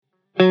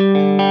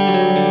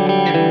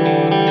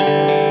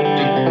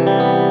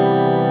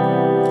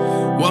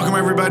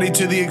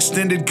everybody, to the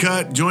Extended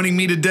Cut. Joining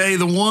me today,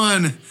 the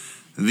one,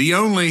 the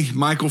only,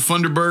 Michael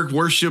Funderburk,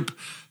 worship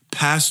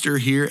pastor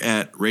here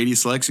at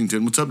Radius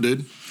Lexington. What's up,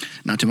 dude?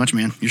 Not too much,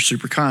 man. You're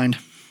super kind.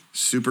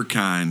 Super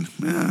kind.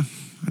 I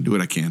do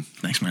what I can.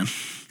 Thanks, man.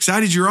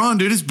 Excited you're on,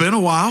 dude. It's been a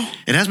while.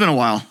 It has been a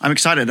while. I'm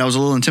excited. I was a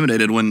little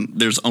intimidated when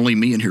there's only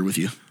me in here with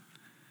you.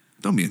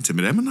 Don't be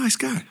intimidated. I'm a nice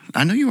guy.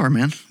 I know you are,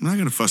 man. I'm not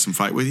going to fuss and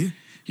fight with you.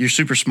 You're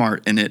super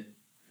smart, and it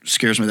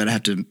scares me that I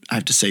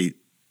have to say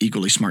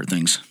equally smart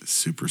things.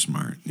 Super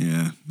smart.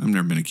 Yeah. I've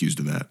never been accused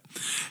of that.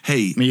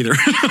 Hey. Me either.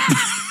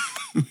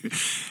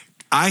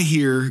 I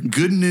hear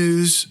good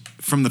news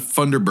from the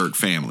Funderburk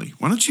family.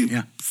 Why don't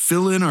you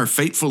fill in our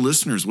faithful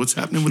listeners? What's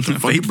happening with the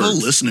faithful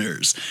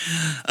listeners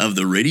of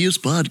the Radius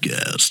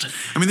podcast?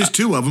 I mean, there's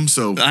two of them,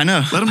 so I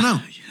know. Let them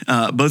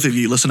know. Both of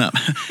you, listen up.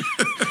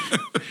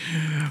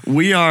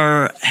 We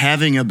are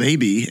having a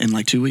baby in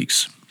like 2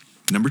 weeks.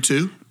 Number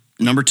two,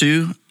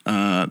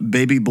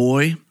 baby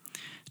boy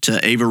to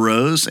Ava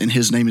Rose, and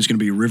his name is going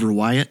to be River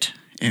Wyatt,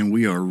 and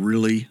we are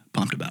really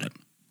pumped about it.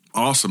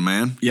 Awesome,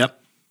 man. Yep.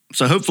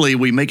 So hopefully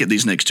we make it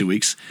these next 2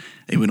 weeks,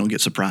 and we don't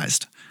get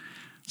surprised.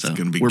 So it's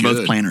gonna be we're good.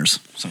 both planners.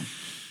 So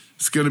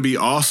it's going to be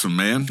awesome,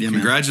 man. Yeah,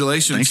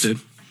 congratulations. Man. Thanks,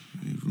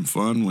 dude. Even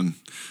fun when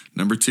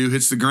number two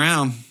hits the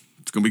ground.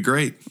 It's going to be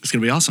great. It's going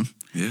to be awesome.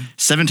 Yeah.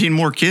 17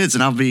 more kids,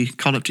 and I'll be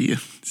caught up to you.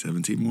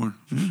 17 more.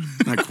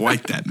 Not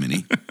quite that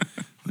many.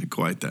 Not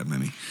quite that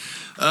many.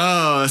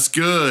 Oh, that's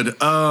good.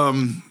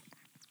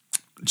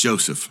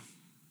 Joseph.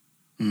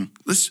 I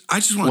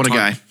just want to What talk.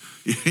 a guy.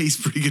 Yeah, he's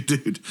a pretty good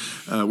dude.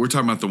 We're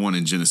talking about the one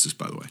in Genesis,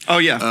 by the way. Oh,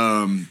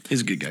 yeah.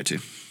 He's a good guy, too.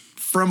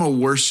 From a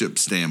worship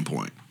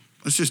standpoint,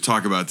 let's just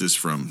talk about this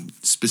from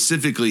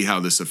specifically how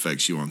this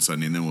affects you on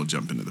Sunday, and then we'll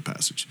jump into the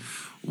passage.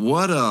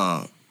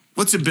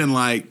 What's it been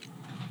like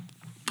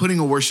putting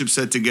a worship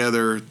set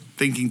together,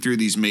 thinking through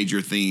these major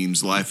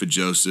themes, life of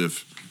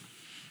Joseph?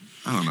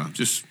 I don't know,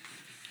 just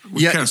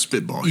kind of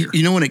spitball here.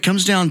 You know, when it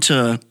comes down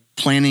to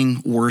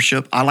planning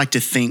worship, I like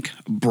to think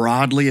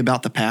broadly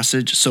about the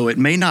passage. So it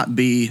may not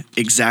be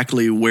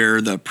exactly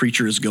where the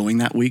preacher is going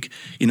that week,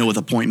 with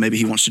a point maybe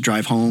he wants to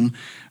drive home.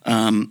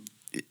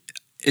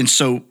 And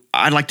so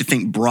I like to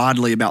think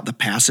broadly about the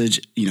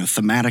passage,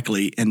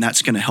 thematically, and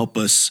that's going to help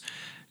us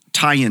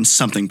tie in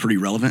something pretty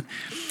relevant.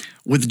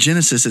 With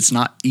Genesis, it's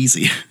not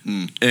easy.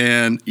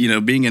 And,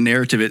 being a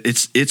narrative,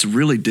 it's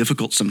really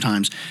difficult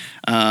sometimes.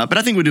 But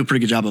I think we do a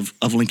pretty good job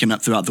of linking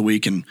up throughout the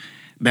week and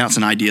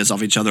bouncing ideas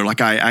off each other. Like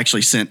I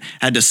actually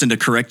had to send a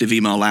corrective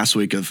email last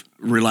week of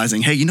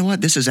realizing, hey, you know what?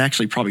 This is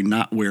actually probably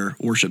not where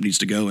worship needs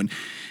to go.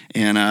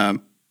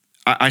 And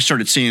I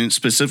started seeing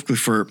specifically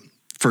for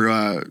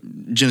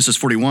Genesis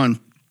 41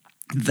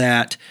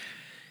 that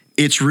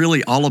it's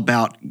really all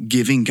about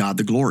giving God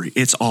the glory.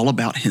 It's all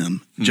about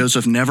him.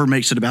 Joseph never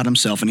makes it about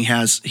himself, and he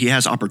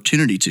has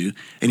opportunity to,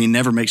 and he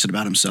never makes it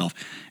about himself.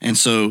 And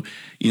so,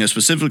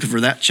 specifically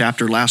for that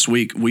chapter last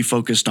week, we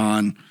focused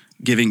on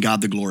giving God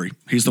the glory.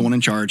 He's the one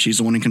in charge. He's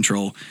the one in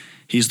control.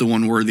 He's the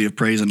one worthy of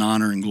praise and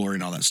honor and glory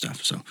and all that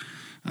stuff. So,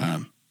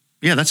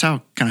 that's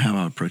how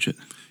I approach it.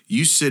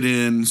 You sit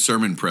in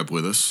sermon prep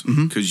with us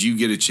because you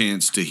get a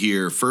chance to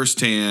hear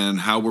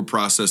firsthand how we're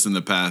processing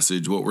the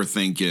passage, what we're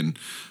thinking.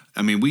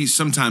 I mean, we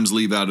sometimes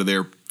leave out of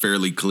there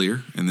fairly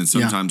clear, and then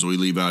sometimes we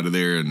leave out of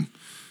there and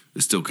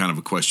it's still kind of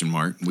a question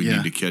mark. We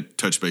need to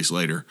touch base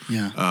later.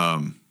 Yeah.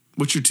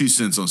 What's your 2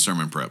 cents on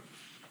sermon prep?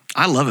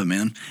 I love it,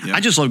 man. Yeah. I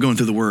just love going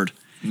through the Word.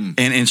 And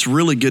it's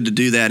really good to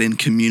do that in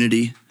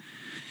community.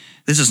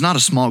 This is not a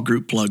small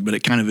group plug, but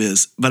it kind of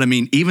is. But I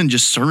mean, even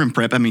just sermon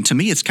prep, to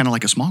me, it's kind of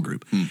like a small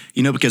group,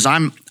 because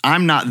I'm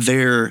not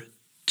there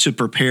to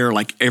prepare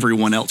like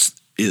everyone else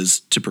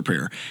is to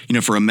prepare,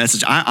 for a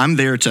message. I'm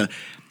there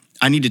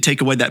I need to take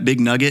away that big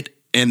nugget.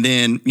 And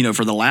then,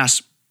 for the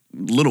last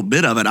little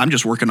bit of it, I'm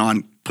just working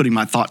on putting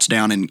my thoughts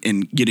down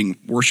and getting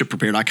worship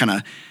prepared. I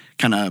kind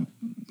of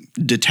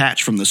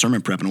detach from the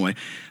sermon prep in a way,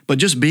 but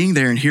just being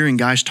there and hearing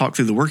guys talk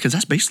through the Word, because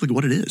that's basically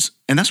what it is.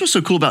 And that's what's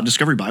so cool about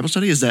Discovery Bible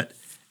Study is that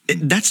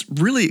that's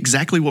really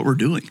exactly what we're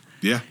doing.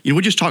 Yeah.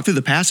 We just talk through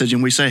the passage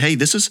and we say, hey,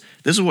 this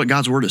is what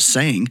God's Word is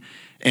saying.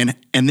 And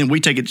then we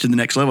take it to the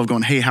next level of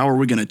going, hey, how are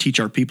we going to teach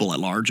our people at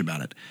large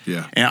about it?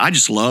 Yeah. And I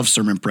just love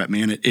sermon prep,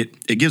 man.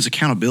 It gives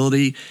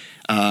accountability.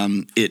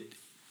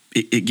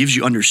 It gives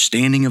you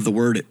understanding of the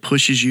Word. It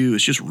pushes you.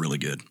 It's just really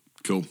good.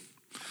 Cool.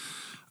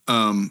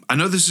 I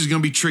know this is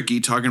going to be tricky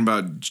talking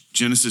about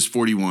Genesis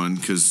 41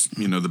 because,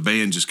 the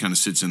band just kind of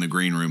sits in the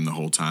green room the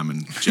whole time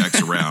and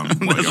jacks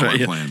around while y'all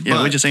are playing.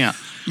 Yeah, we just hang out.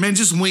 Man,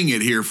 just wing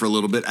it here for a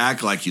little bit.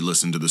 Act like you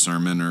listen to the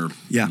sermon or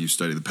you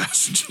study the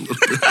passage a little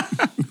bit.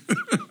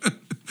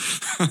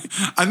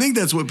 I think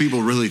that's what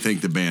people really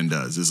think the band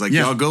does. It's like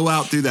y'all go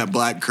out through that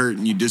black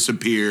curtain, you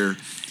disappear.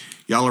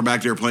 Y'all are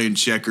back there playing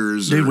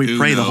checkers. Dude, we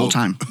pray the whole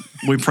time.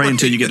 We pray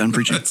until you get done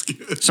preaching. That's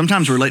good.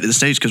 Sometimes we're late to the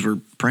stage because we're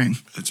praying.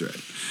 That's right.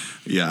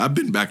 Yeah, I've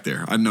been back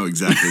there. I know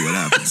exactly what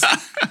happens.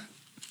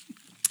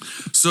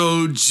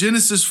 So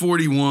Genesis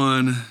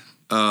 41,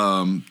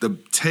 the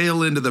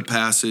tail end of the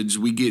passage,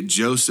 we get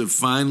Joseph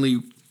finally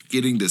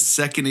getting to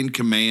second in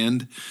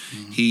command.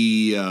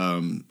 He,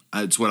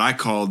 it's what I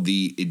call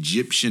the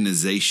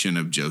Egyptianization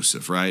of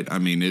Joseph, right? I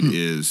mean,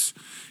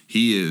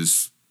 he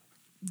is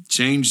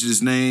changed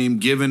his name,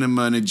 given him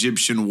an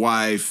Egyptian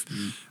wife.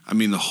 I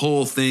mean, the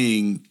whole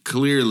thing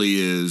clearly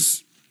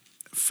is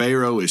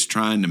Pharaoh is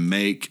trying to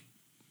make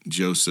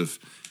Joseph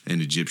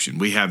an Egyptian.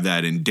 We have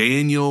that in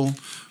Daniel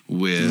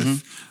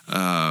with,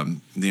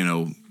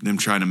 them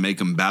trying to make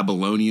him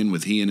Babylonian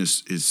with he and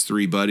his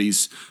three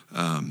buddies.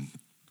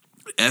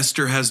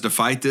 Esther has to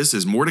fight this,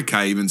 as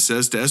Mordecai even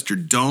says to Esther,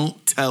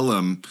 don't tell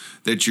him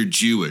that you're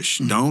Jewish.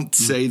 Don't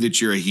say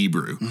that you're a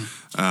Hebrew.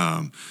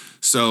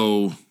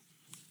 So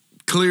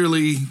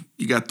clearly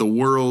you got the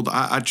world.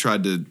 I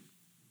tried to,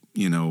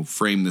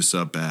 frame this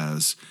up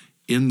as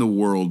in the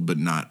world, but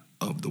not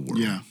of the world.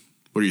 Yeah.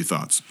 What are your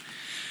thoughts?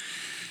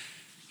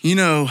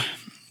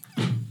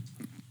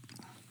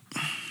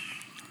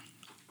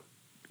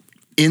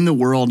 In the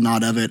world,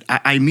 not of it.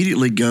 I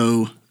immediately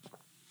go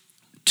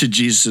to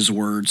Jesus'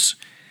 words.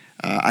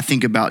 I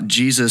think about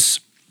Jesus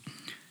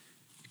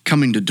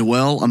coming to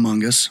dwell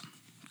among us,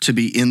 to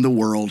be in the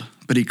world,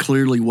 but he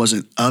clearly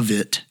wasn't of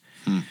it.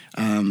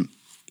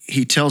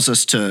 He tells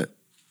us to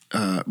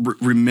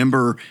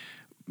remember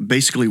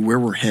basically where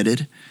we're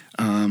headed,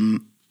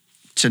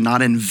 to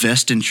not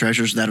invest in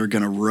treasures that are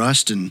going to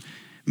rust and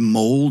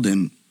mold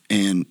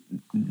and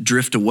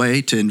drift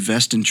away, to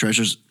invest in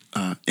treasures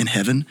in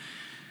heaven.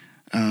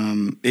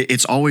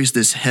 It's always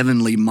this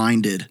heavenly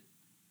mindedness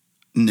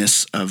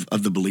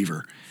of the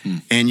believer.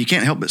 And you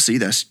can't help but see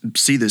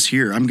this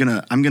here. I'm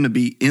gonna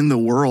be in the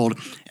world,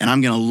 and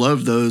I'm gonna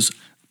love those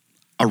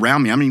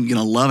around me. I'm even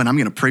gonna love and I'm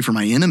gonna pray for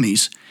my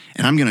enemies,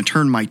 and I'm gonna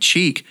turn my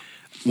cheek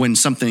when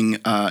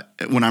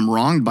I'm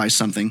wronged by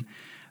something,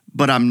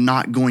 but I'm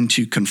not going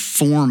to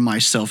conform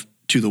myself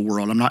to the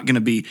world. I'm not going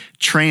to be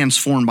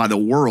transformed by the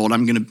world.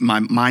 My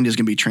mind is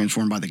going to be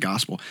transformed by the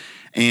gospel.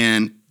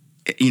 And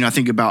I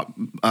think about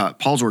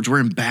Paul's words. We're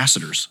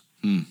ambassadors,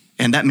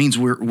 and that means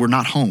we're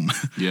not home.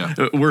 Yeah,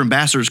 we're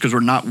ambassadors because we're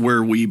not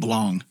where we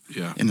belong.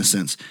 Yeah, in a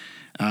sense.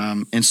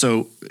 And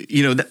so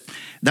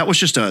that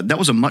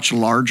was a much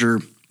larger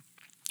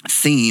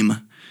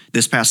theme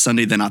this past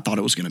Sunday than I thought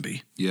it was going to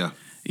be. Yeah,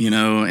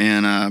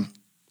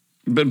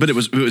 but it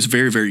was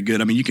very, very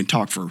good. I mean, you can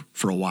talk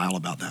for a while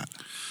about that.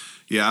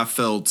 Yeah, I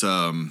felt,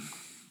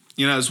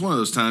 it's one of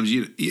those times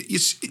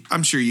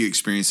I'm sure you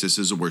experience this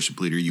as a worship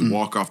leader. You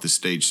walk off the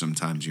stage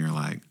sometimes and you're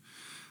like,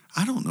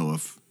 I don't know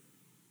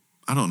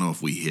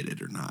if we hit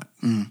it or not.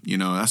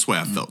 That's the way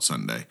I felt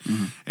Sunday.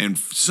 And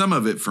some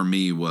of it for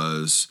me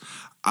was,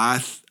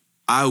 I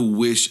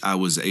wish I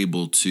was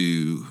able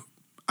to,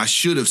 I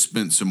should have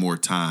spent some more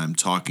time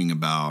talking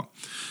about,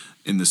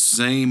 in the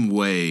same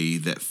way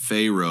that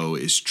Pharaoh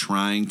is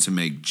trying to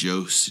make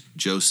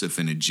Joseph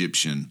an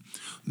Egyptian,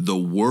 the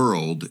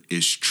world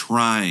is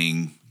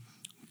trying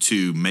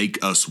to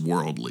make us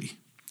worldly.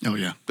 Oh,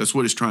 yeah. That's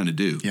what it's trying to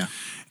do. Yeah.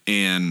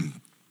 And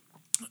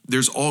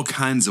there's all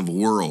kinds of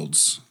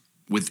worlds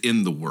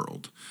within the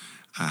world.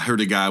 I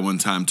heard a guy one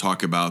time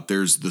talk about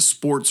there's the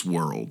sports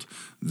world,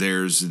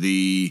 there's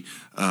the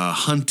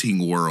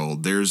hunting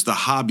world, there's the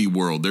hobby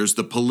world, there's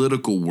the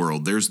political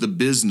world, there's the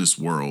business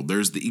world,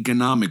 there's the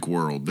economic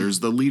world,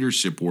 there's the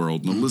leadership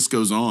world, and the list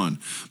goes on.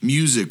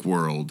 Music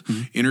world,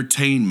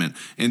 entertainment.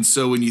 And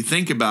so when you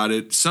think about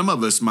it, some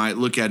of us might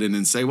look at it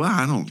and say, well,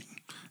 I don't,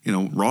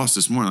 Ross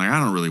this morning,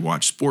 I don't really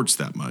watch sports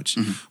that much.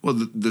 Well,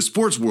 the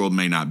sports world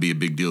may not be a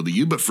big deal to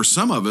you, but for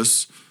some of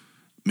us,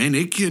 man,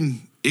 it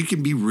can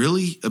be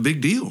really a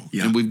big deal.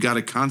 Yeah. And we've got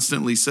to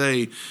constantly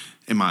say,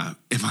 am I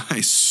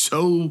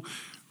so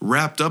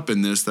wrapped up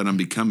in this that I'm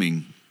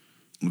becoming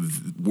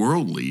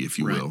worldly, if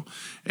you will?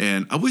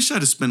 And I wish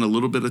I'd have spent a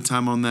little bit of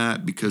time on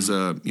that because,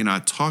 I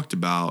talked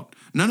about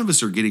none of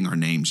us are getting our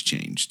names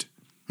changed.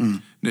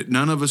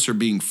 None of us are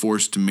being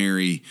forced to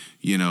marry,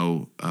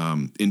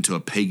 into a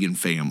pagan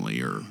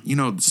family or,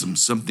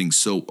 something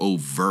so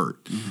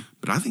overt.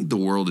 But I think the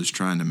world is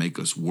trying to make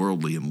us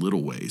worldly in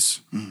little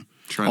ways.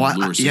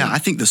 I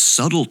think the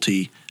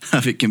subtlety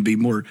of it can be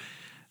more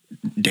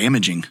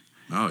damaging.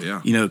 Oh,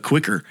 yeah.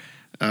 Quicker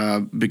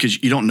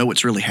because you don't know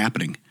what's really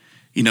happening.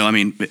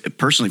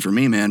 Personally for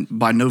me, man,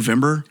 by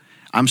November,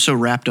 I'm so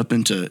wrapped up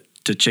into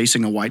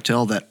chasing a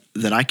whitetail that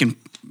I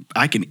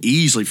can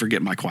easily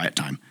forget my quiet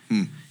time.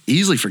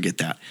 Easily forget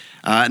that.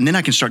 And then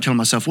I can start telling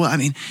myself, well,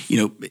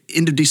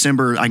 end of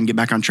December, I can get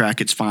back on track.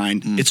 It's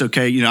fine. It's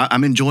okay.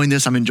 I'm enjoying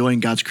this. I'm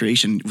enjoying God's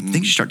creation.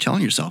 Things you start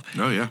telling yourself.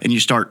 Oh, yeah. And you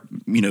start,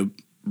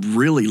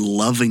 really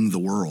loving the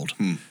world,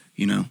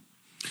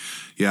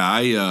 Yeah,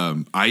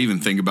 I even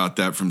think about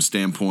that from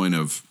standpoint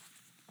of,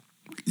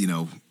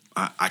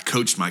 I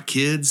coach my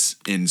kids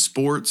in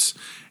sports,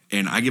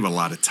 and I give a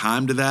lot of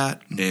time to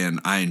that, and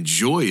I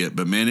enjoy it.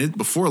 But man,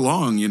 before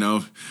long,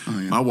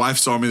 my wife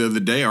saw me the other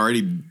day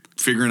already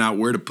figuring out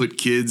where to put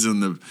kids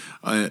in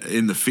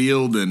the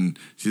field, and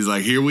she's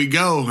like, "Here we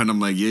go," and I'm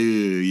like,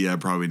 "Yeah, I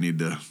probably need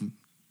to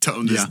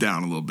tone this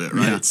down a little bit,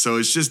 right? Yeah. So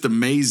it's just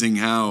amazing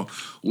how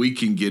we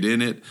can get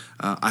in it.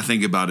 I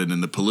think about it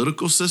in the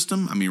political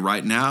system. I mean,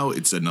 right now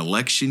it's an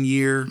election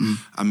year.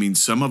 I mean,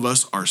 some of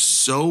us are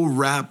so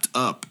wrapped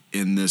up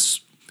in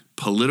this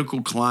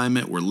political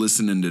climate. We're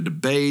listening to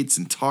debates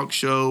and talk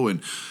show,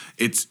 and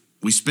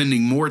we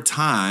spending more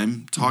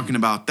time talking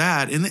about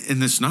that, and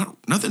it's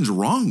nothing's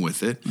wrong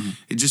with it.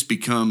 It just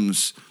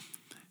becomes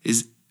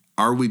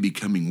are we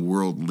becoming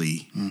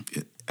worldly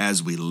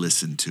as we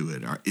listen to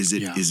it?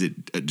 Is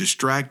it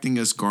distracting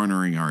us,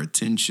 garnering our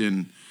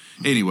attention?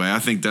 Anyway, I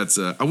think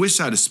I wish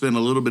I'd have spent a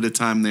little bit of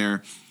time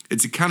there.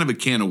 It's a kind of a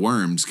can of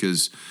worms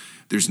because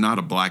there's not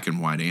a black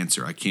and white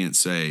answer. I can't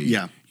say,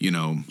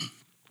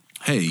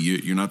 hey,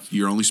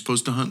 you're only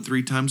supposed to hunt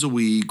 3 times a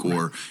week,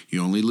 or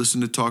you only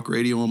listen to talk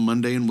radio on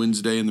Monday and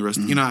Wednesday and the rest.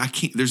 I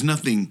can't. There's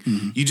nothing.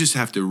 You just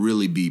have to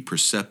really be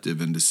perceptive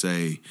and to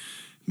say,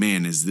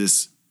 man, is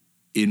this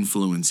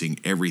influencing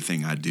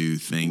everything I do,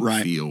 think,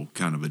 feel,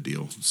 kind of a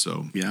deal.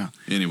 So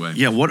anyway,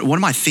 what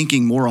am I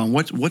thinking more on?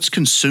 What's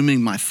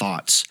consuming my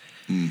thoughts?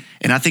 And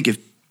I think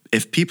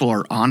if people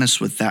are honest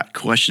with that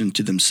question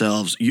to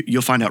themselves,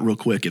 you'll find out real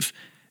quick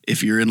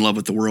if you're in love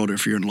with the world or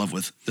if you're in love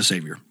with the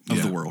Savior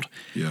of the world.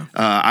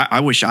 I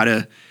wish I'd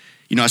have,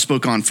 I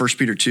spoke on 1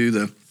 Peter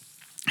 2.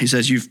 He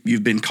says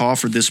you've been called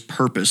for this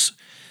purpose.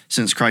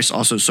 Since Christ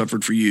also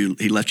suffered for you,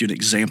 he left you an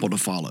example to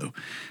follow.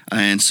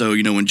 And so,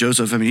 when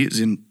Joseph, he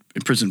was in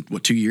prison,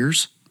 2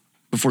 years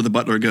before the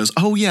butler goes,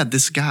 oh yeah,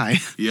 this guy.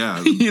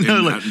 Yeah.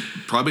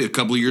 Probably a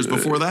couple of years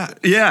before that.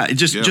 Yeah.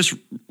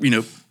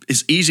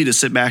 It's easy to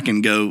sit back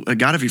and go,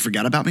 God, have you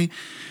forgot about me?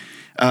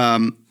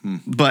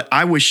 But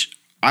I wish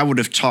I would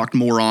have talked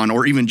more on,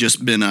 or even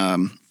just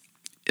been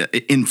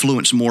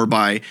influenced more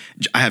by,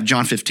 I have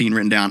John 15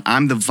 written down.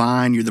 I'm the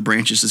vine, you're the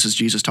branches. This is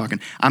Jesus talking.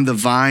 I'm the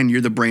vine,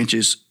 you're the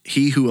branches.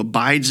 He who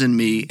abides in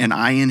me and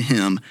I in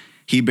him,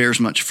 he bears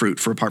much fruit.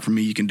 For apart from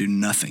me, you can do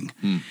nothing.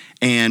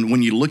 And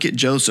when you look at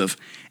Joseph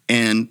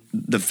and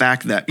the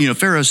fact that,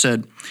 Pharaoh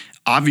said,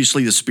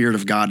 obviously the Spirit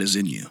of God is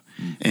in you.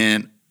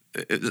 And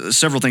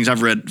several things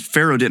I've read,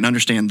 Pharaoh didn't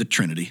understand the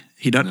Trinity.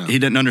 He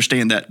didn't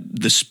understand that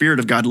the Spirit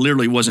of God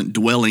literally wasn't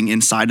dwelling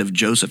inside of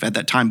Joseph at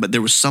that time, but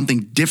there was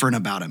something different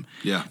about him.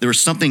 Yeah. There was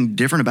something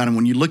different about him.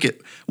 When you look at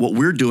what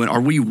we're doing,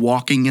 are we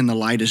walking in the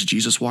light as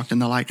Jesus walked in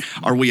the light?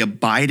 Are we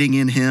abiding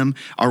in him?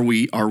 Are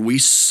we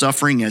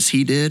suffering as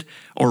he did?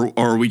 Or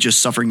are we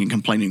just suffering and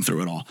complaining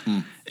through it all?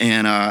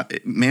 And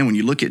man, when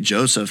you look at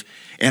Joseph,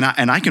 and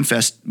I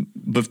confess,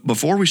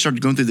 before we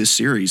started going through this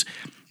series,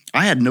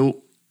 I had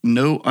no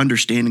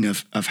understanding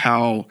of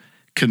how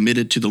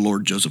committed to the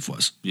Lord Joseph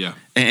was. Yeah.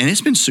 And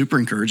it's been super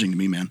encouraging to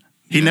me, man.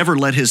 He never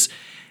let his,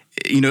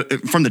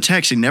 from the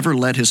text, he never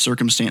let his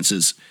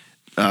circumstances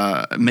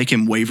make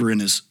him waver in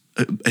his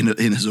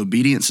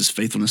obedience, his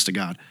faithfulness to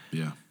God.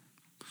 Yeah.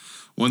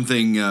 One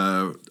thing,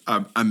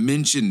 I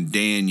mentioned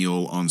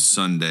Daniel on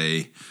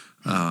Sunday.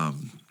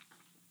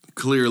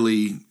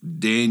 Clearly,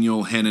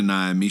 Daniel,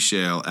 Hananiah,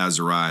 Mishael,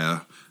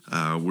 Azariah,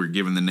 were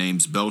given the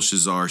names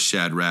Belshazzar,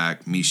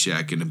 Shadrach,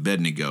 Meshach, and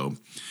Abednego.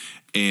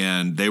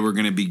 And they were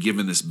going to be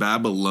given this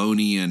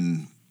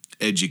Babylonian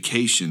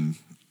education.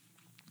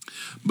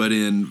 But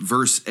in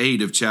verse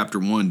 8 of chapter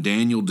 1,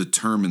 Daniel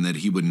determined that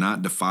he would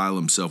not defile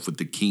himself with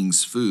the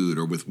king's food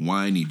or with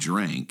wine he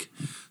drank.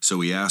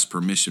 So he asked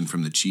permission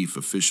from the chief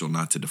official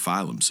not to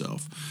defile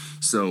himself.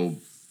 So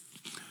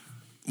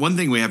one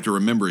thing we have to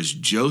remember is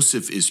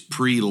Joseph is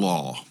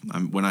pre-law.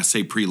 When I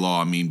say pre-law,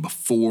 I mean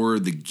before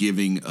the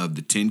giving of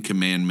the 10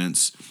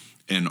 Commandments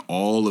and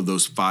all of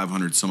those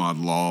 500 some odd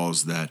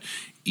laws that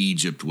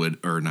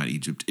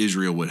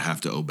Israel would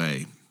have to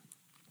obey.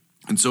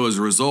 And so as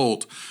a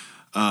result,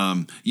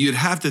 you'd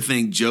have to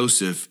think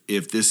Joseph,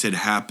 if this had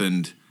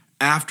happened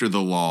after the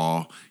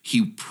law,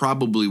 he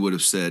probably would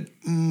have said,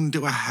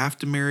 do I have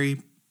to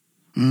marry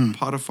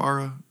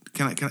Potiphar?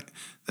 Can I?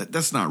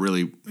 That's not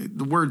really,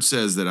 the word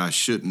says that I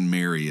shouldn't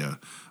marry a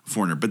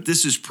foreigner, but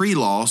this is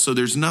pre-law, so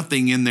there's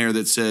nothing in there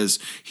that says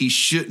he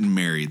shouldn't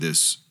marry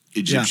this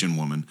Egyptian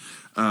woman.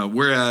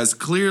 Whereas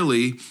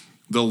clearly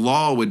the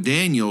law with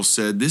Daniel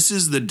said, this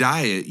is the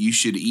diet you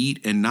should eat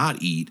and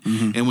not eat.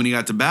 And when he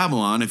got to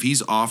Babylon, if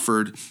he's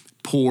offered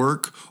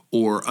pork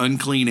or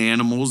unclean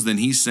animals, then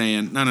he's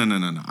saying, no,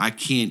 I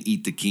can't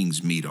eat the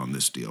king's meat on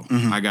this deal.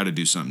 I got to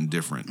do something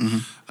different.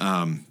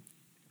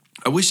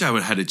 I wish I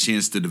would have had a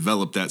chance to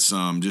develop that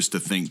some, just to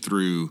think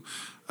through.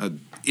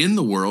 In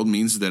the world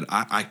means that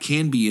I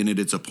can be in it.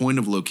 It's a point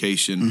of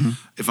location.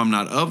 If I'm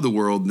not of the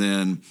world,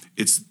 then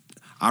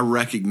I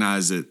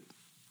recognize that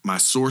my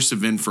source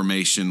of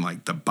information,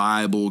 like the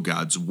Bible,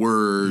 God's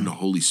Word, the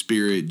Holy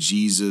Spirit,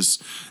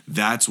 Jesus,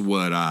 that's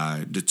what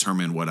I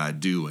determine what I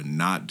do and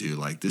not do.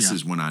 Like this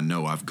is when I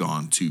know I've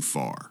gone too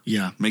far.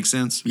 Yeah. Make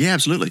sense? Yeah,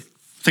 absolutely.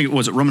 I think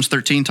Romans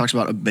 13 talks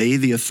about obey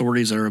the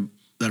authorities that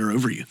are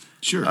over you.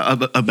 Sure.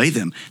 Obey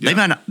them.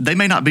 Yeah. They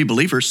may not be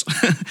believers.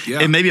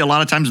 And maybe a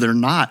lot of times they're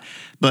not,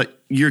 but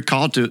you're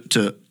called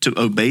to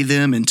obey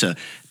them and to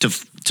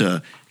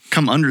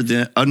come under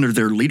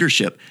their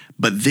leadership.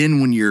 But then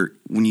when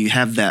you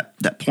have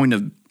that point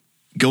of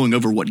going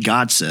over what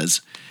God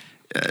says,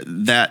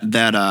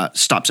 that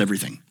stops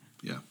everything.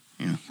 Yeah.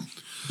 Yeah.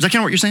 Is that kind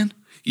of what you're saying?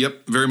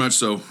 Yep, very much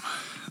so.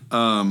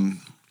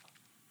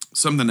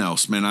 Something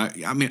else, man.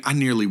 I mean, I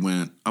nearly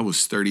went. I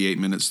was 38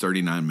 minutes,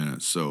 39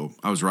 minutes. So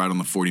I was right on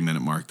the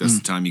 40-minute mark. That's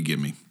the time you give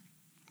me.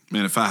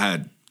 Man, if I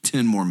had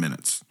 10 more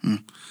minutes.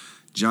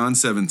 John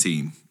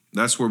 17,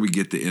 that's where we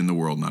get the in the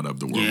world, not of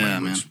the world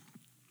language. Man.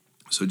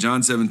 So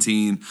John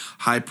 17,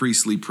 high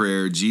priestly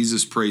prayer.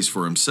 Jesus prays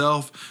for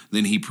himself.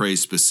 Then he prays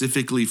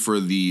specifically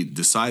for the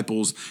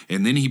disciples.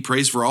 And then he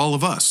prays for all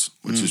of us,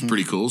 which is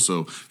pretty cool.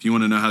 So if you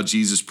want to know how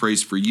Jesus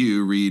prays for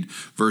you, read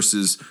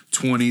verses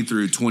 20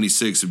 through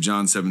 26 of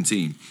John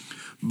 17.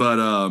 But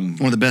one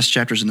of the best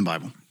chapters in the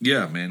Bible.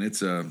 Yeah, man,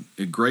 it's a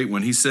great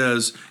one. He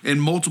says in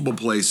multiple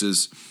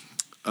places,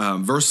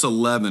 verse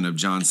 11 of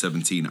John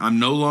 17, I'm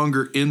no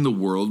longer in the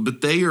world,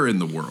 but they are in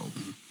the world.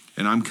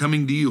 And I'm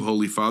coming to you,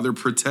 Holy Father,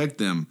 protect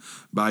them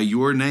by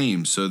your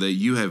name so that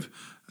you have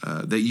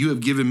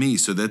given me,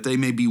 so that they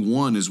may be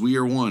one as we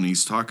are one.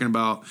 He's talking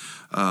about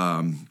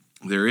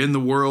they're in the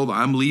world,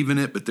 I'm leaving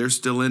it, but they're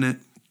still in it.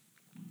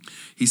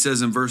 He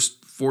says in verse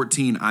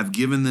 14, I've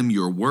given them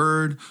your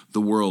word.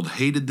 The world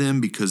hated them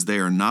because they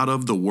are not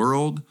of the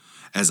world,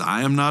 as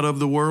I am not of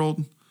the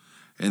world.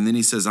 And then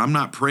he says, I'm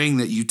not praying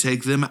that you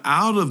take them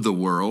out of the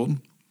world,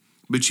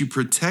 but you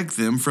protect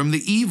them from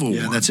the evil one.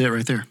 Yeah, that's it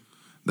right there.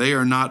 They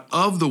are not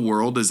of the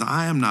world as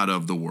I am not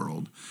of the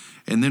world.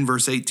 And then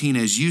verse 18,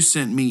 as you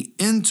sent me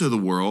into the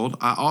world,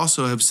 I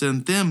also have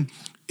sent them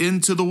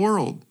into the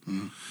world.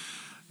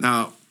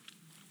 Now,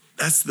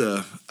 that's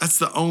the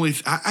only,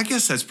 I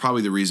guess that's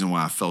probably the reason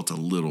why I felt a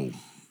little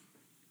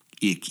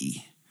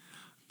icky.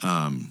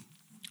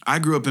 I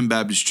grew up in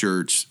Baptist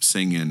church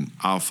singing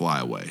I'll Fly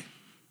Away.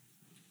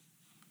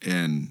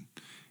 And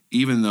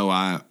even though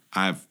I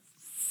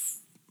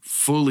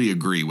fully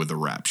agree with the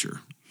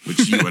rapture,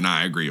 which you and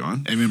I agree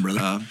on. Amen,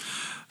 brother.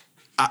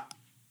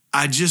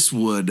 I just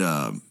would.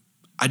 I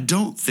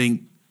don't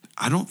think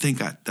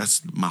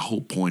that's my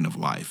whole point of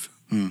life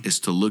is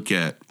to look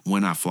at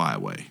when I fly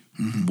away,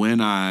 when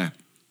I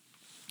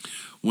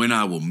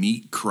will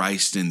meet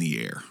Christ in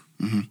the air,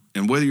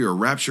 and whether you're a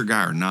rapture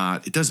guy or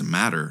not, it doesn't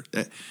matter.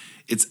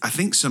 I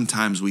think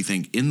sometimes we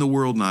think in the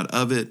world, not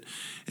of it,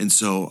 and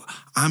so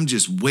I'm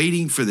just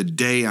waiting for the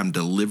day I'm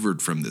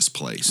delivered from this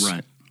place.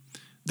 Right.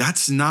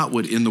 That's not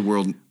what in the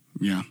world.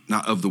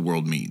 Not of the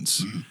world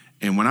means.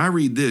 And when I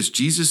read this,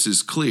 Jesus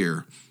is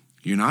clear.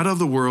 You're not of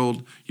the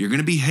world. You're going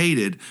to be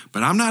hated,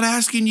 but I'm not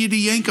asking you to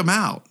yank them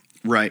out.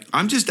 Right.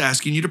 I'm just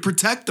asking you to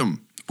protect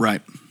them.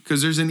 Right.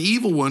 Because there's an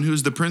evil one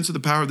who's the prince of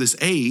the power of this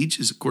age,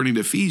 is according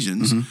to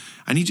Ephesians.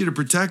 I need you to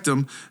protect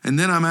them. And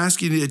then I'm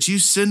asking you that you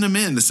send them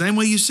in the same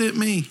way you sent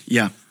me.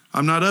 Yeah.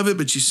 I'm not of it,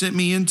 but you sent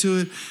me into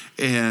it.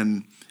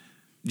 And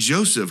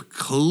Joseph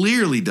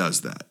clearly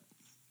does that.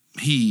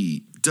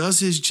 He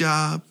does his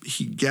job.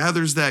 He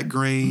gathers that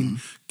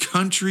grain.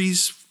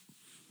 Countries,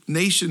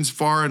 nations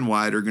far and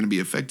wide are going to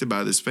be affected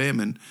by this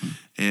famine.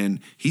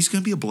 And he's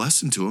going to be a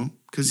blessing to them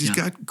because he's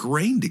got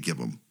grain to give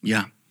them.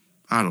 Yeah.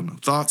 I don't know.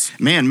 Thoughts?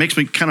 Man, makes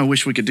me kind of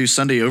wish we could do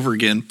Sunday over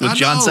again with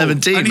John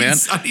 17, man.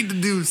 I need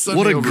to do Sunday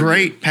over. What a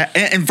great.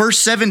 And verse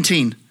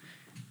 17.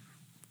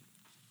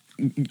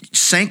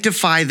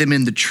 Sanctify them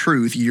in the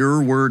truth.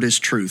 Your word is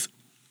truth.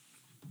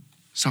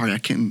 Sorry, I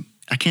can't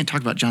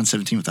talk about John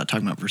 17 without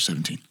talking about verse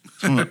 17.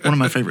 One of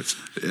my favorites.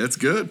 That's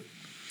good.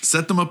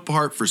 Set them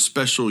apart for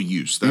special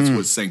use. That's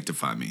what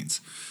sanctify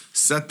means.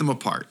 Set them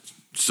apart.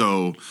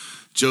 So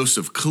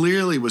Joseph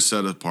clearly was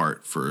set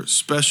apart for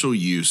special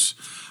use.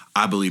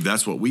 I believe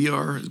that's what we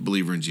are as a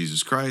believer in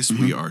Jesus Christ.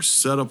 We are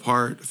set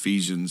apart.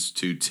 Ephesians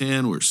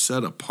 2:10, we're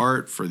set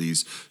apart for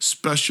these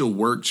special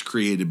works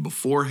created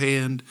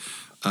beforehand.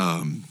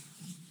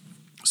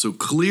 So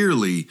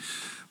clearly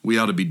we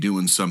ought to be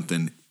doing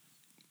something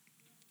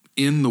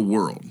in the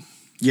world.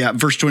 Yeah,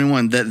 verse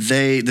 21,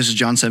 this is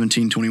John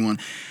 17:21,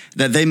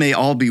 that they may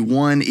all be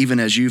one, even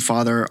as you,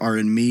 Father, are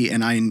in me,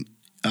 and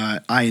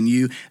I in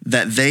you,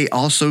 that they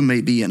also may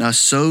be in us,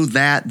 so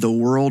that the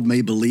world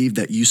may believe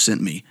that you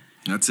sent me.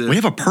 That's it. We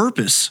have a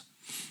purpose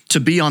to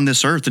be on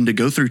this earth and to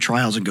go through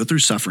trials and go through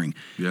suffering.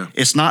 Yeah.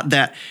 It's not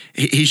that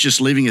he's just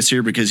leaving us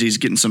here because he's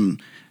getting some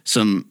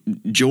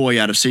joy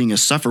out of seeing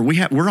us suffer.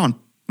 We're on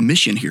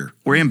mission here.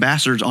 We're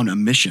ambassadors on a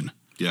mission.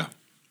 Yeah.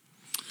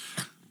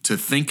 To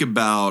think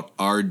about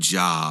our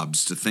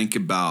jobs, to think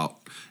about,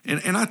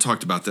 and I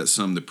talked about that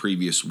some the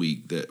previous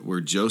week, that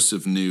where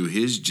Joseph knew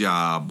his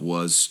job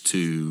was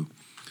to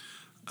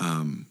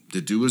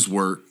do his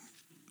work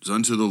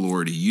unto the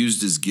Lord. He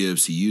used his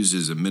gifts. He used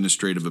his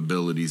administrative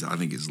abilities. I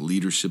think his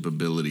leadership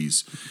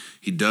abilities.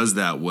 He does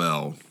that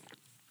well.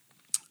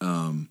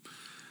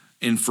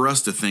 And for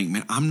us to think,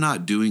 man, I'm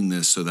not doing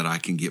this so that I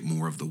can get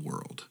more of the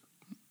world.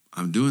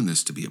 I'm doing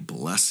this to be a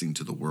blessing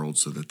to the world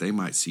so that they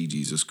might see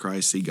Jesus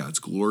Christ, see God's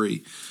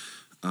glory.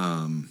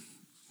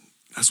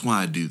 That's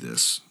why I do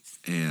this.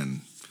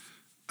 And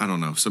I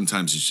don't know,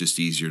 sometimes it's just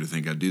easier to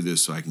think I do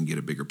this so I can get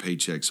a bigger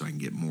paycheck so I can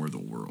get more of the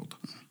world.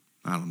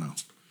 I don't know.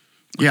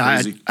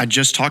 Yeah, I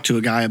just talked to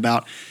a guy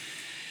about,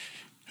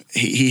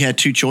 he had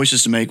two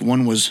choices to make.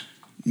 One was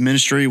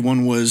ministry,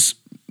 one was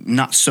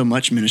not so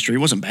much ministry. It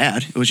wasn't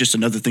bad. It was just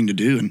another thing to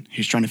do, and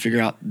he's trying to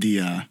figure out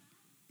the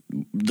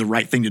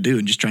right thing to do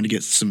and just trying to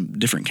get some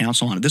different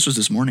counsel on it. This was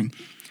this morning.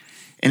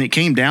 And it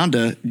came down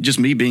to just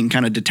me being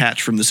kind of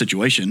detached from the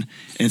situation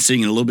and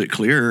seeing it a little bit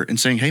clearer and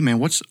saying, hey, man,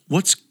 what's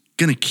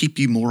going to keep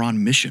you more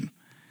on mission?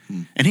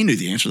 And he knew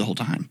the answer the whole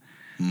time.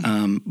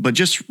 But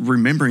just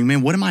remembering,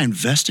 man, what am I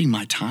investing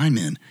my time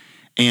in?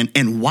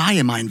 And why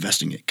am I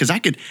investing it? Because I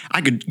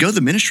could go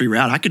the ministry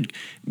route. I could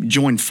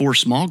join 4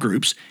 small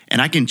groups,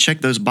 and I can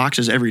check those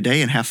boxes every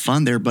day and have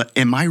fun there. But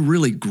am I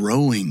really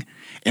growing?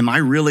 Am I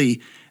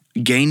really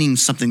gaining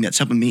something that's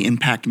helping me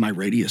impact my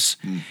radius?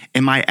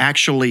 Am I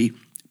actually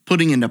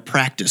putting into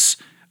practice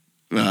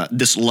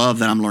this love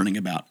that I'm learning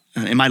about?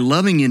 Am I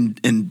loving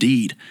in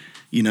deed?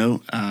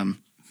 Yeah.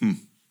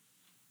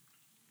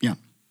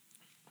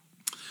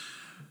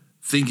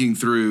 Thinking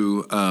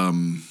through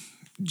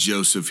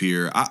Joseph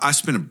here, I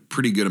spent a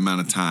pretty good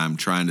amount of time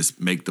trying to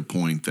make the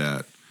point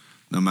that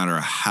no matter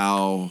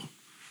how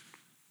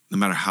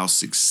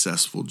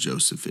successful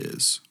Joseph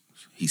is,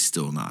 he's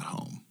still not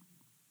home.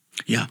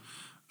 Yeah.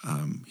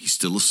 He's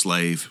still a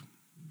slave.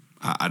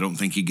 I don't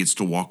think he gets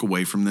to walk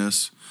away from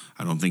this.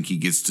 I don't think he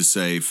gets to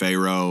say,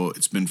 Pharaoh,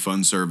 it's been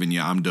fun serving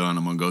you. I'm done.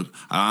 I'm going to go.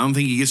 I don't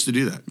think he gets to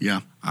do that.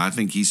 Yeah. I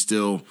think he's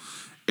still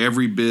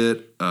every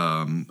bit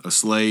a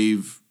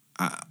slave.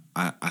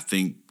 I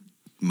think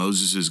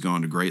Moses has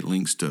gone to great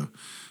lengths to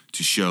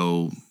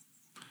show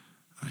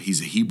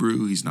he's a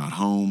Hebrew. He's not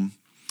home.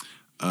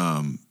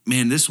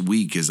 Man, this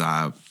week as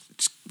I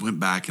just went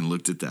back and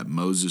looked at that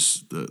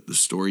Moses, the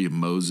story of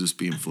Moses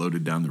being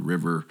floated down the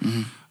river,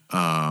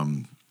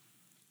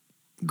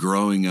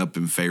 growing up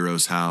in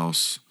Pharaoh's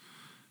house,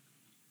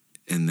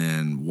 and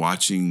then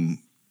watching,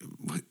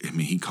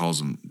 he calls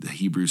them the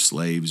Hebrew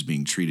slaves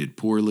being treated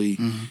poorly.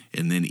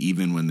 And then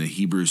even when the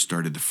Hebrews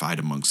started to fight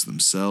amongst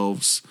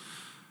themselves,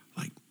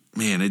 like,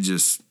 man,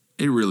 it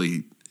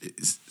really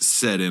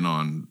set in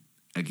on,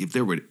 like, if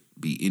there would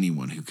be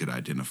anyone who could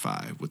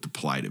identify with the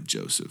plight of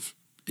Joseph,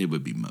 it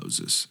would be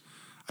Moses.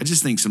 I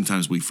just think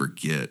sometimes we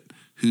forget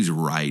who's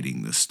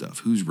writing this stuff,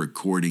 who's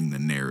recording the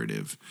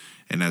narrative.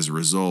 And as a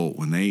result,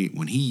 when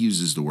he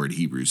uses the word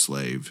Hebrew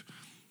slave,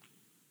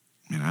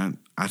 man,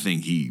 I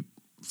think he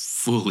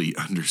fully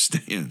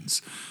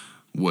understands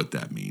what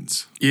that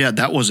means. Yeah,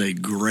 that was a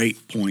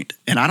great point.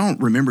 And I don't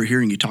remember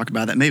hearing you talk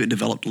about that. Maybe it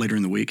developed later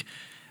in the week.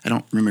 I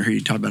don't remember hearing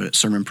you talk about it at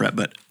sermon prep,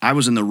 but I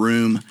was in the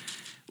room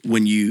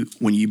when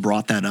you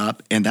brought that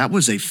up, and that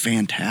was a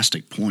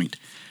fantastic point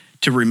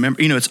to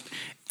remember.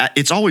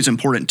 It's always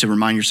important to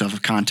remind yourself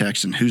of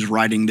context and who's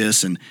writing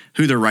this and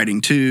who they're writing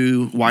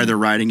to, why they're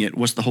writing it,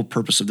 what's the whole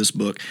purpose of this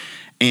book.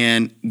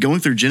 And going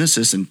through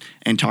Genesis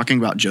and talking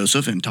about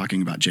Joseph and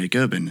talking about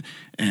Jacob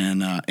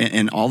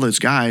and all those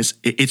guys,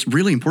 it's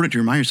really important to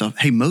remind yourself,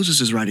 hey,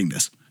 Moses is writing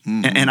this.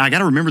 And I got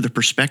to remember the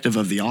perspective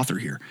of the author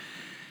here.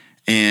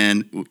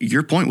 And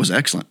your point was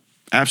excellent.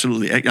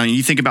 Absolutely. I mean,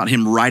 you think about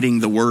him writing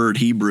the word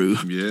Hebrew,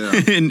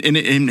 and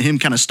him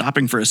kind of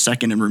stopping for a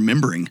second and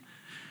remembering.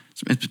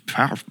 It's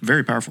powerful,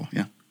 very powerful,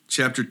 yeah.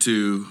 Chapter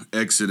 2,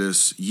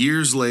 Exodus.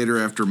 Years later,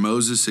 after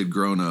Moses had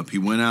grown up, he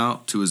went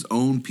out to his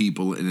own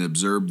people and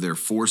observed their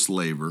forced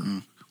labor,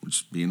 which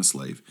is being a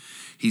slave.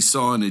 He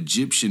saw an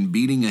Egyptian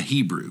beating a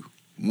Hebrew,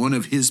 one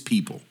of his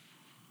people.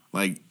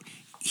 Like,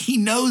 he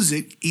knows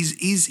it.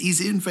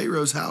 He's in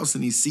Pharaoh's house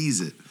and he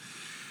sees it.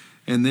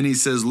 And then he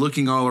says,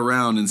 looking all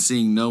around and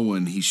seeing no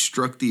one, he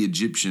struck the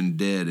Egyptian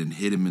dead and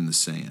hid him in the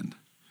sand.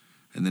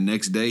 And the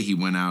next day he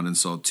went out and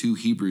saw 2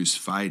 Hebrews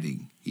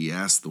fighting. He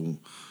asked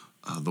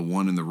the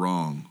one in the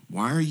wrong,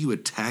 why are you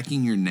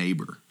attacking your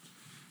neighbor?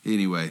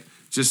 Anyway,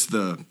 just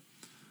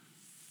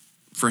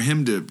for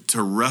him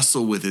to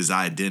wrestle with his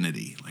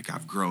identity. Like,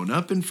 I've grown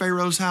up in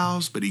Pharaoh's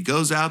house, but he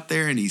goes out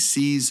there and he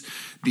sees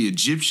the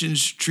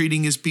Egyptians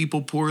treating his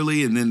people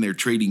poorly, and then they're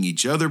treating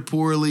each other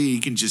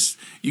poorly.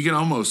 You can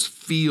almost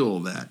feel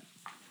that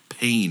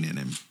pain in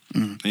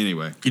him.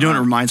 Anyway. You know what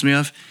it reminds me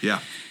of? Yeah.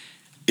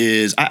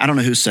 Is, I don't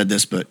know who said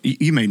this, but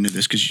you may know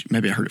this because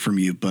maybe I heard it from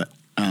you, but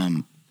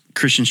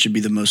Christians should be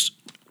the most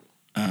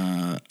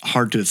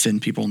hard to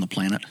offend people on the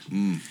planet.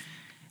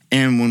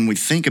 And when we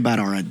think about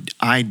our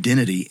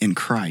identity in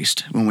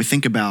Christ, when we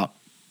think about,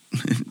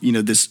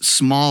 this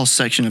small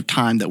section of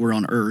time that we're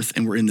on earth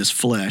and we're in this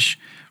flesh,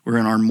 we're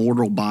in our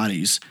mortal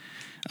bodies,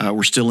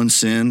 we're still in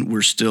sin,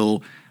 we're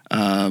still,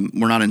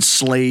 we're not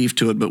enslaved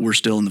to it, but we're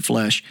still in the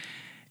flesh.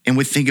 And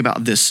we think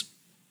about this,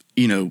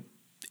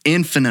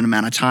 infinite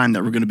amount of time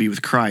that we're going to be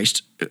with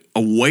Christ,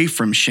 away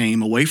from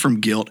shame, away from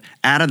guilt,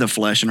 out of the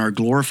flesh in our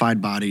glorified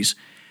bodies.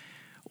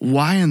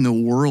 Why in the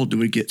world do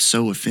we get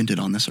so offended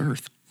on this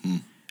earth?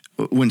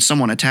 When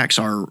someone attacks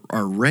our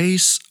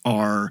race,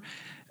 our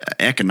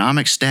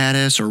economic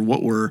status,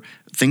 or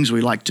things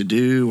we like to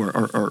do,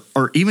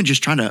 or even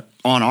just on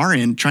our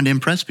end, trying to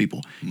impress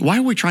people. Why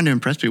are we trying to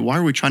impress people? Why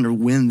are we trying to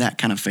win that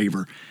kind of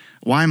favor?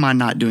 Why am I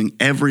not doing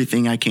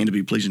everything I can to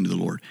be pleasing to the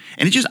Lord?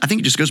 And I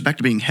think it just goes back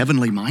to being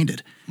heavenly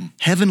minded.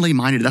 Heavenly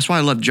minded. That's why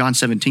I love John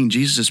 17.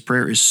 Jesus'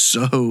 prayer is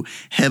so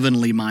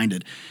heavenly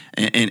minded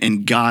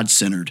and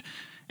God-centered.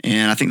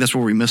 And I think that's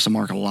where we miss the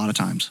mark a lot of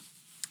times.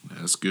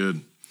 That's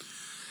good.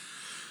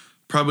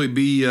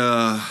 Probably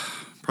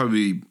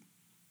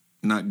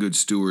not good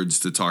stewards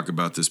to talk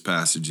about this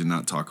passage and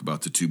not talk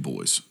about the two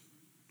boys,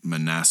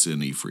 Manasseh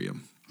and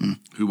Ephraim,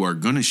 who are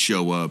going to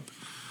show up.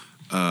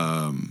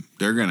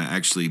 They're going to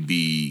actually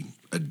be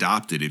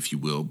adopted, if you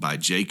will, by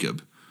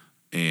Jacob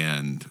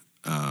and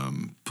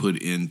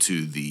put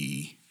into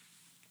the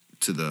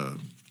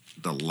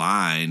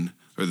line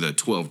or the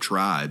 12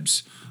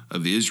 tribes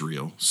of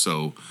Israel.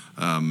 So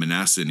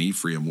Manasseh and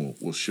Ephraim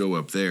will show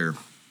up there.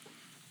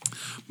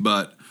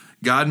 But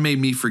God made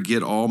me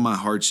forget all my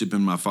hardship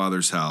in my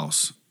father's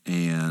house,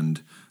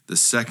 and the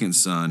second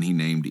son he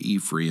named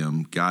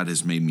Ephraim. God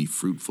has made me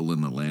fruitful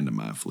in the land of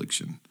my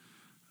affliction.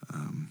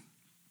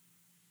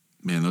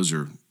 Man, those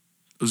are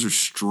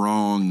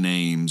strong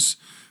names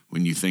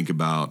when you think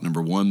about,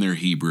 number one, they're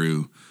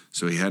Hebrew,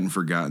 so he hadn't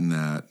forgotten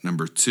that.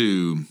 Number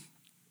two,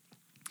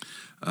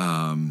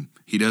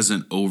 he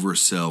doesn't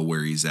oversell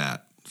where he's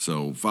at.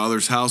 So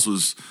father's house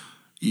was,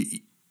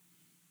 he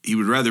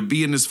would rather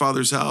be in his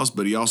father's house,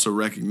 but he also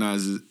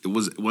recognizes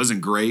it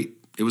wasn't great.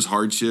 It was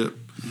hardship.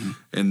 Mm-hmm.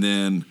 And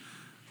then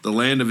the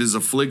land of his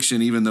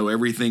affliction, even though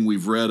everything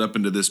we've read up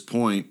into this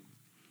point,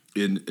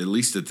 at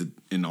least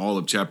in all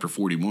of chapter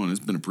 41, it's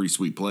been a pretty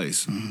sweet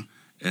place. Mm-hmm.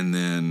 And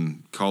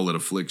then call it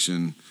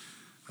affliction.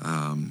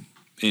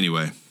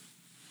 Anyway.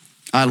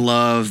 I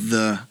love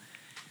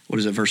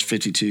verse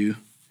 52?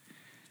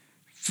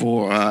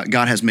 For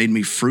God has made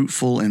me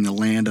fruitful in the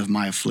land of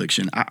my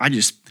affliction. I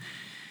just,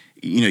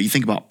 you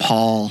think about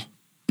Paul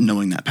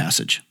knowing that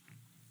passage.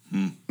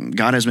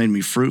 God has made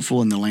me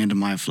fruitful in the land of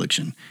my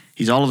affliction.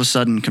 He's all of a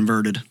sudden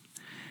converted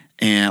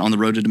and on the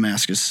road to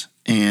Damascus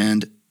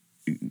and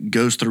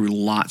goes through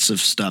lots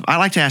of stuff. I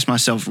like to ask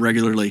myself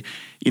regularly,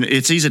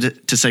 it's easy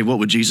to say, what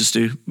would Jesus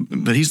do?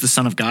 But he's the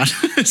Son of God.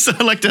 So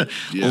I like to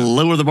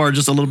lower the bar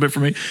just a little bit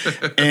for me.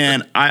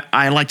 And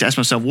I like to ask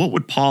myself, what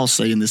would Paul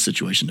say in this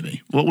situation to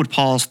me? What would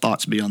Paul's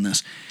thoughts be on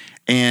this?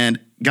 And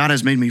God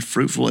has made me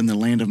fruitful in the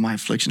land of my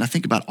affliction. I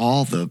think about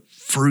all the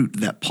fruit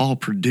that Paul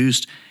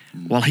produced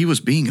while he was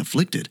being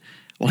afflicted,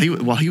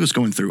 while he was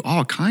going through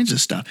all kinds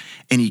of stuff,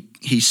 and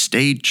he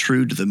stayed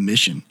true to the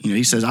mission.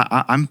 He says,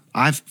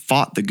 I've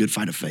fought the good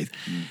fight of faith,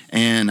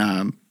 and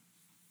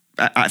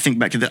I think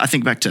back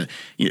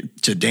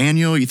to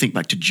Daniel. You think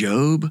back to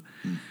Job.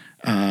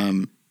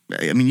 You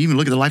even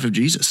look at the life of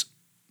Jesus.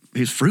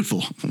 He was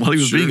fruitful while he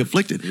was being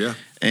afflicted. Yeah,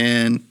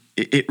 and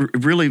it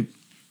really.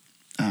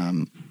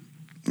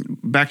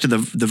 Back to the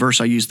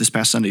verse I used this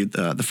past Sunday,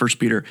 the 1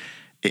 Peter.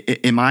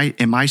 Am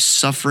I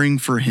suffering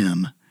for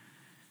him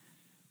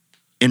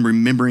in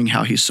remembering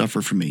how he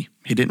suffered for me?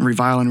 He didn't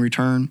revile in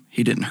return.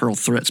 He didn't hurl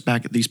threats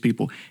back at these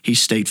people. He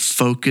stayed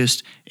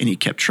focused and he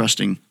kept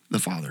trusting the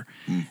Father.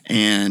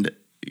 And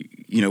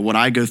what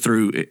I go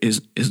through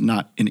is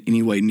not in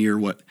any way near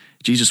what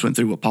Jesus went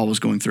through, what Paul was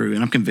going through,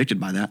 and I'm convicted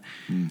by that.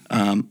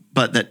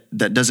 But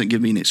that doesn't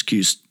give me an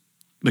excuse,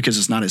 because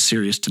it's not as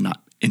serious to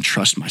not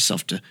entrust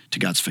myself to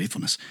God's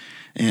faithfulness.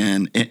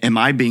 And am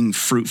I being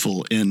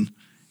fruitful in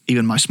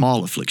even my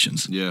small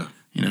afflictions? Yeah.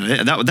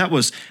 That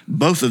was,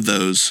 both of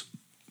those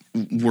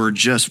were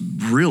just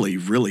really,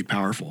 really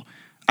powerful.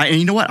 And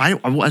you know what? I'd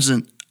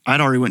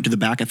already went to the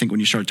back, I think, when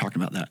you started talking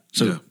about that.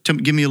 So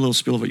give me a little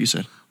spiel of what you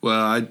said.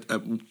 Well,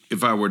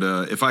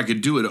 if I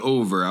could do it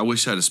over, I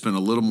wish I'd have spent a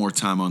little more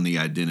time on the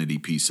identity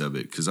piece of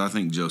it, because I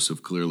think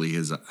Joseph clearly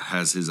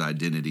has his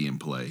identity in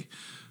play.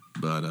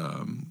 But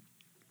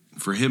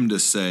for him to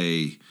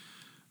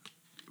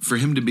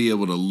be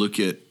able to look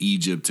at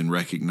Egypt and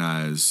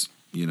recognize,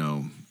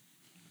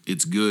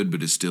 it's good,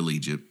 but it's still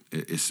Egypt.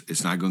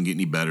 It's not going to get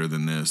any better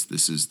than this.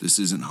 This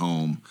isn't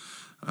home.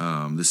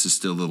 This is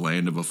still the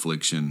land of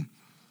affliction.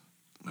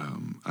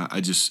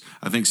 I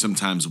think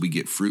sometimes we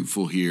get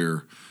fruitful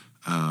here,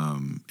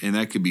 and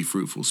that could be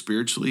fruitful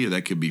spiritually, or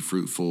that could be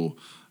fruitful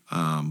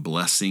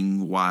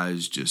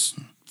blessing-wise, just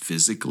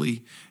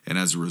physically, and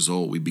as a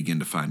result, we begin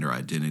to find our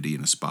identity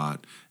in a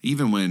spot.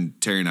 Even when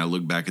Terry and I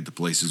look back at the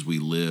places we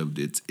lived,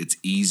 it's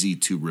easy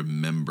to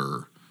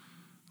remember,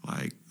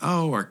 like,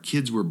 oh, our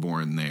kids were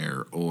born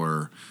there,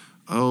 or,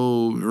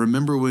 oh,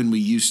 remember when we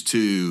used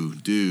to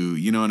do,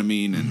 you know what I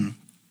mean? And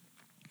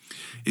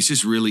it's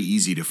just really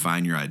easy to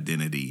find your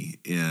identity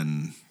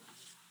in,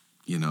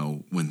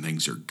 when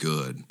things are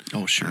good.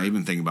 Oh, sure. I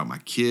even think about my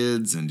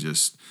kids and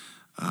just,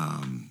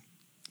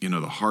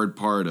 the hard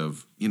part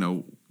of,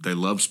 they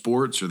love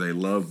sports, or they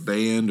love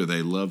band, or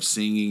they love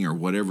singing, or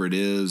whatever it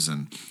is.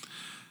 And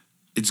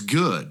it's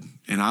good.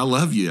 And I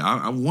love you.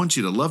 I want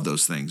you to love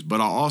those things.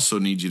 But I also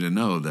need you to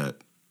know that,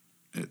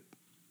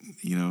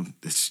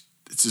 it's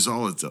just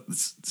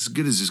it's as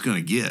good as it's going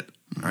to get.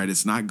 Right?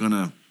 It's not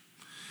going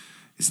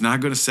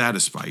to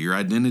satisfy. Your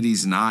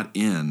identity's not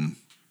in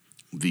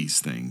these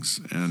things.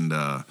 And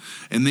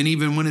then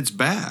even when it's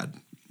bad,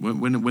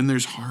 When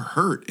there's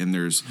hurt and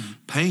there's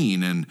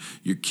pain and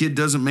your kid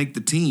doesn't make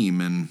the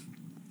team, and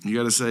you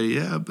got to say,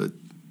 yeah, but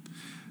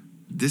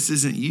this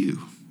isn't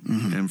you.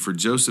 Mm-hmm. And for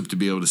Joseph to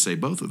be able to say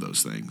both of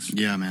those things.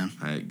 Yeah, man.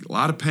 A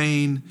lot of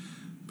pain,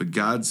 but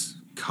God's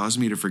caused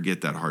me to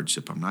forget that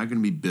hardship. I'm not going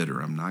to be bitter.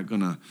 I'm not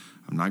going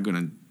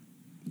to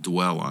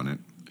dwell on it.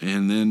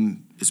 And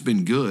then it's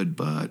been good,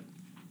 but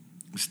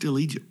it's still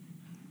Egypt.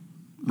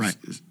 Right.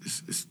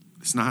 It's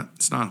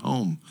not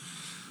home.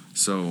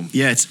 So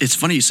yeah, it's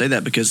funny you say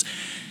that, because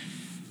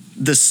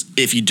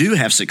if you do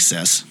have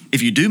success,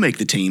 if you do make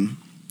the team,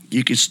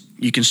 you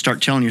can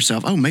start telling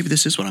yourself, oh, maybe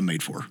this is what I'm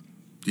made for.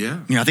 Yeah.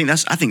 I think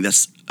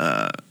that's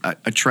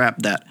a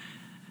trap that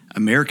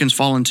Americans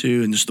fall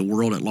into, and just the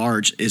world at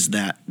large, is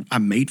that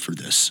I'm made for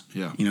this.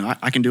 Yeah.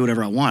 I can do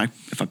whatever I want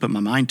if I put my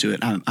mind to it.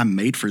 I'm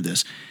made for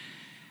this.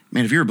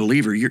 Man, if you're a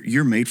believer,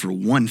 you're made for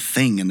one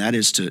thing, and that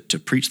is to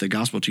preach the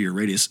gospel to your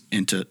radius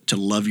and to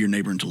love your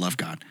neighbor and to love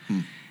God.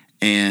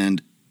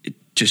 And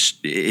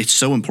it's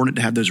so important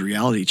to have those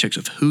reality checks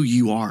of who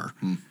you are.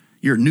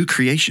 You're a new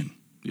creation.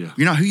 Yeah.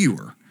 You're not who you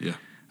were. Yeah.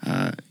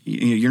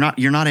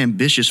 You're not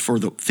ambitious for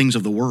the things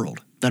of the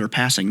world that are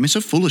passing. I mean, it's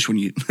so foolish when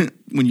you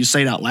when you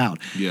say it out loud.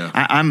 Yeah.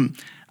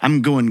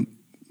 I'm going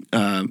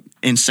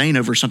insane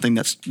over something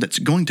that's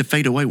going to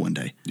fade away one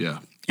day. Yeah.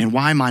 And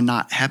why am I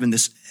not having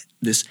this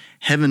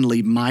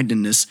heavenly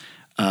mindedness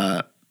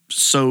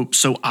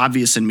so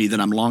obvious in me that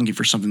I'm longing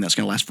for something that's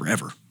going to last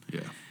forever?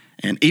 Yeah.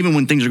 And even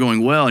when things are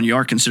going well and you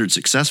are considered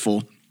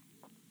successful,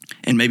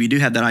 and maybe you do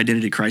have that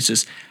identity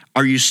crisis,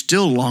 are you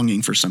still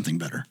longing for something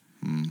better?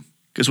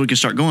 Because we can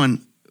start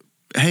going,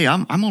 hey,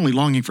 I'm only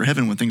longing for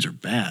heaven when things are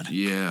bad.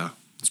 Yeah.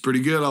 It's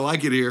pretty good. I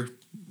like it here.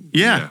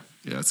 Yeah.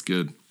 Yeah, it's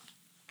good.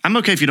 I'm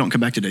okay if you don't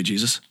come back today,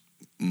 Jesus.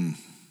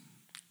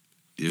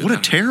 Yeah, what a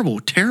terrible,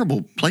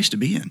 terrible place to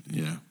be in.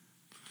 Yeah.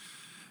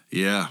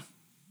 Yeah.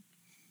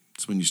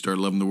 It's when you start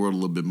loving the world a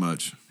little bit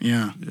much.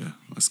 Yeah. Yeah,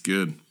 that's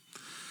good.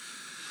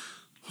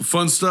 Well,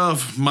 fun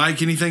stuff.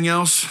 Mike, anything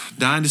else?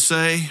 Dying to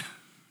say?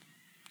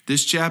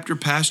 This chapter,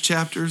 past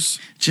chapters?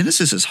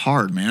 Genesis is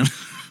hard, man.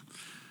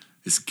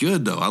 It's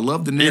good, though. I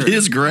love the narrative. It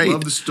is great. I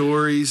love the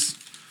stories.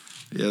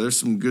 Yeah, there's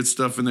some good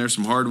stuff in there,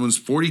 some hard ones.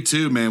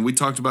 42, man, we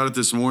talked about it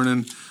this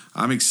morning.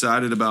 I'm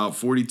excited about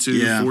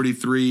 42,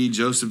 43.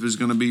 Joseph is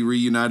going to be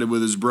reunited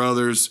with his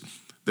brothers.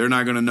 They're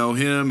not going to know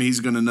him. He's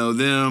going to know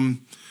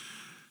them.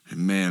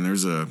 And, man,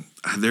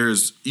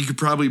 you could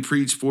probably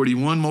preach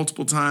 41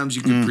 multiple times.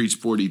 You could preach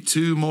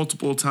 42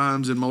 multiple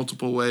times in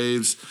multiple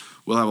ways.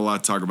 We'll have a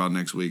lot to talk about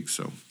next week.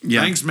 So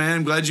thanks,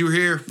 man. Glad you were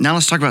here. Now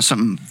let's talk about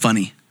something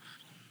funny.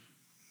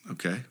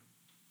 Okay.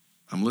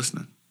 I'm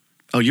listening.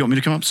 Oh, you want me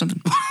to come up with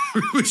something?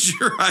 It was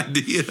your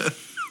idea.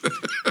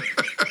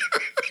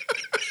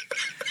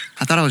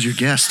 I thought I was your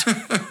guest.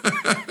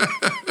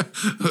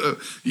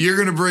 You're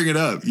going to bring it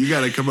up. You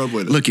got to come up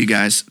with it. Look, you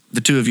guys,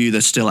 the two of you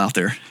that's still out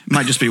there, it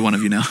might just be one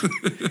of you now.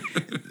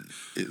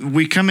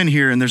 We come in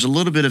here and there's a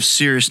little bit of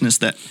seriousness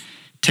that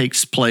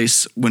takes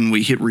place when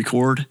we hit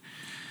record,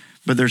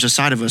 but there's a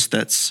side of us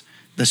that's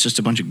just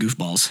a bunch of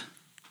goofballs.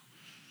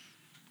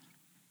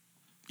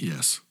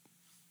 Yes.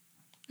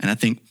 And I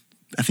think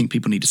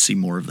people need to see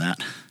more of that.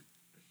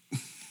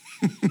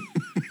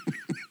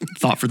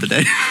 Thought for the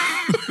day.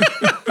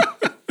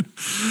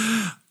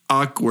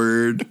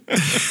 Awkward.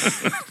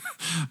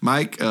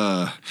 Mike,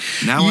 now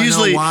I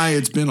know why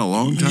it's been a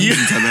long time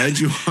since I've had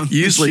you on.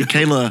 Usually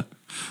Kayla,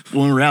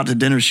 when we're out to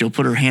dinner, she'll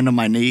put her hand on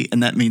my knee,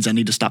 and that means I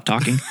need to stop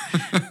talking.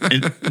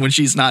 And when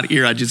she's not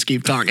here, I just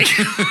keep talking.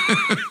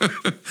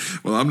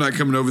 Well, I'm not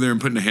coming over there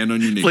and putting a hand on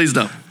your knee. Please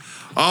don't.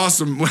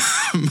 Awesome.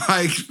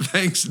 Mike,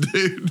 thanks,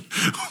 dude.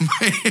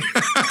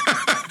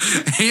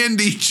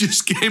 Andy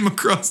just came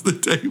across the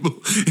table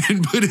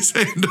and put his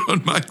hand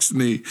on Mike's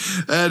knee.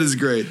 That is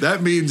great.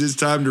 That means it's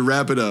time to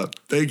wrap it up.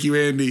 Thank you,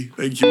 Andy.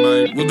 Thank you,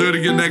 Mike. We'll do it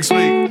again next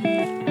week.